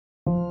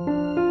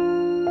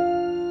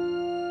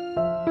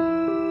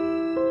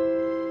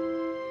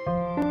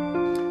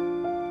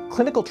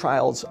Clinical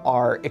trials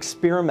are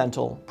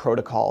experimental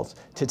protocols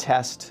to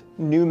test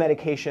new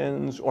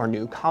medications or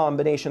new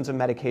combinations of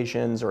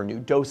medications or new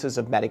doses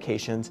of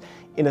medications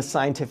in a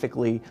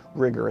scientifically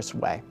rigorous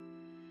way.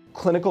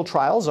 Clinical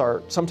trials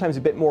are sometimes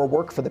a bit more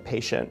work for the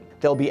patient.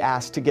 They'll be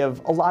asked to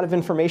give a lot of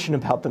information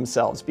about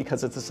themselves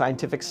because it's a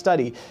scientific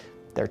study.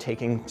 They're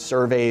taking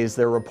surveys,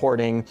 they're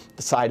reporting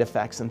the side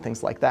effects and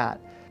things like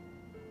that.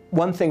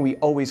 One thing we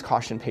always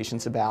caution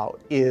patients about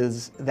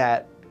is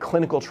that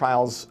clinical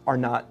trials are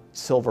not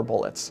silver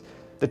bullets.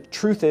 The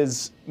truth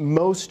is,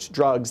 most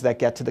drugs that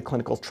get to the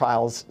clinical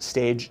trials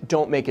stage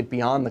don't make it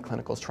beyond the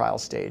clinical trial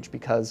stage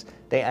because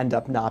they end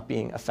up not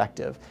being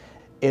effective.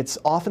 It's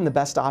often the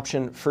best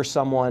option for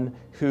someone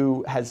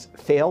who has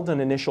failed an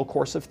initial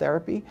course of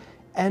therapy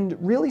and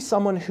really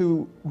someone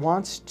who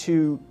wants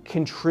to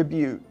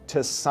contribute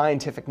to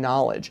scientific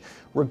knowledge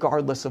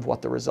regardless of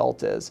what the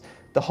result is.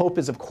 The hope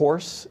is, of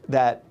course,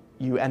 that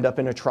you end up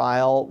in a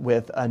trial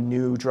with a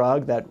new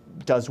drug that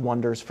does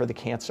wonders for the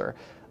cancer.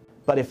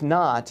 But if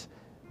not,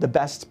 the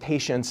best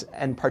patients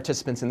and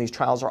participants in these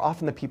trials are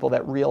often the people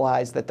that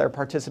realize that they're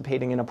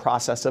participating in a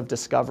process of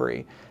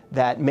discovery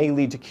that may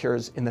lead to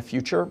cures in the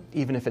future,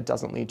 even if it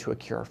doesn't lead to a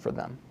cure for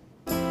them.